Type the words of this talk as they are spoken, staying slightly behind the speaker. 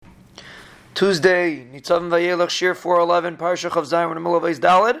Tuesday, Nitzavim Vayelech, Shiur 411, Parsha Chav Zayin, we're in the middle of Eis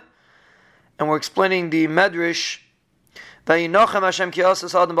Daled, and we're explaining the Medrash, Vayinochem Hashem ki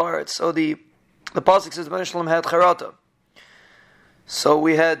asas adam ba'aretz. So the pasuk says, Medrash Shalom had charata. So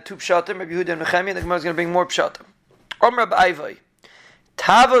we had two pshatim, Rabbi Yehuda and Nechemia, the Gemara is going to bring more pshatim. Omer B'Aivai,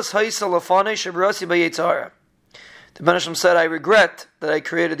 Tavos Haisa Lafane Shebrasi B'Yetzara. The Medrash Shalom said, I regret that I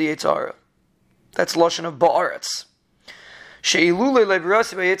created the Yetzara. That's Lashon of ba'aretz. If I wouldn't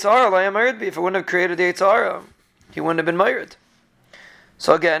have created the Yetzara, he wouldn't have been married.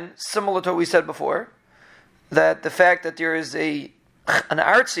 So again, similar to what we said before, that the fact that there is an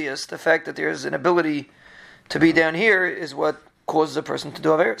artzius, the fact that there is an ability to be down here, is what causes a person to do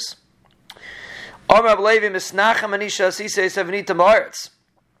averos.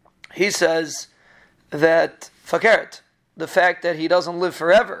 He says that fakert, the fact that he doesn't live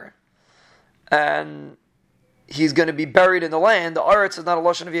forever, and he's going to be buried in the land. The aretz is not a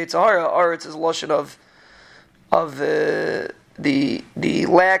lashon of Yetzirah. Aretz is a lashon of the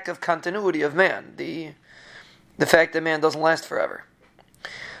lack of continuity of man. The fact that man doesn't last forever.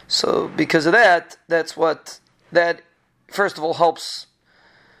 So because of that, that's what that first of all helps.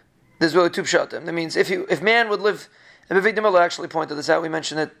 There's really two pshatim. That means if man would live, and Medrash4Life actually pointed this out. We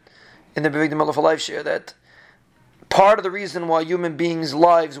mentioned it in the Medrash4Life share that part of the reason why human beings'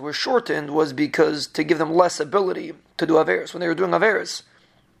 lives were shortened was because to give them less ability to do averos. When they were doing averos,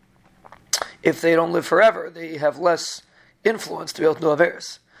 if they don't live forever, they have less influence to be able to do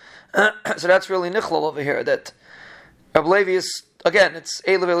averos. So that's really nichlal over here. That Rabbi Levi is, again, it's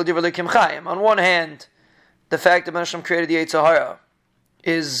Eilev Eladiv Lekim Chaim. On one hand, the fact that Hashem created the Yetzirah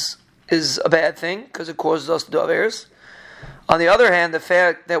is a bad thing because it causes us to do averos. On the other hand, the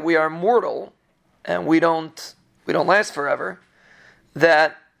fact that we are mortal and we don't last forever,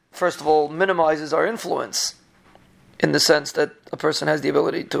 that first of all minimizes our influence in the sense that a person has the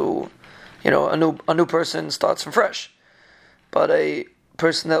ability to, a new person starts from fresh, but a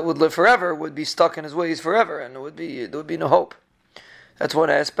person that would live forever would be stuck in his ways forever, and there would be no hope. That's one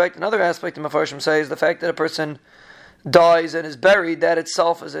aspect. Another aspect the Mefarshim say is the fact that a person dies and is buried. That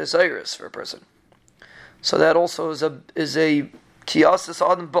itself is a Osiris for a person. So that also is a kiyasas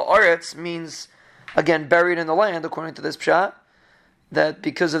adam ba'aretz, means again buried in the land, according to this pshat, that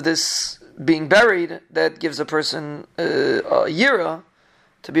because of this being buried, that gives a person a yira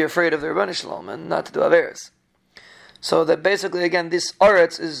to be afraid of the Rebbeinu Shalom and not to do averos. So that basically, again, this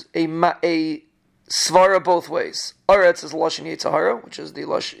aretz is a svara both ways. Aretz is lashon Yetzirah, which is the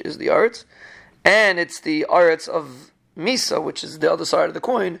aretz, and it's the aretz of misa, which is the other side of the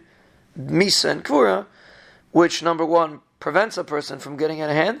coin, misa and kvura, which number one prevents a person from getting out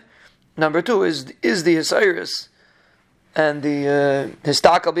of hand. Number two is the Hisiris and the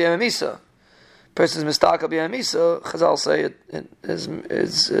Histakal B'Yam Misa. Person's Mistakal B'Yam Misa, Chazal say it is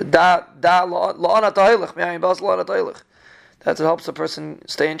La'anat Ha'ilech, Me'ayin Bas La'anat Ha'ilech. That's what helps a person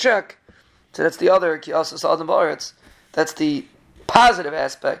stay in check. So that's the other Kiyasas Adam Ba'aretz. That's the positive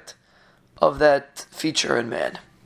aspect of that feature in man.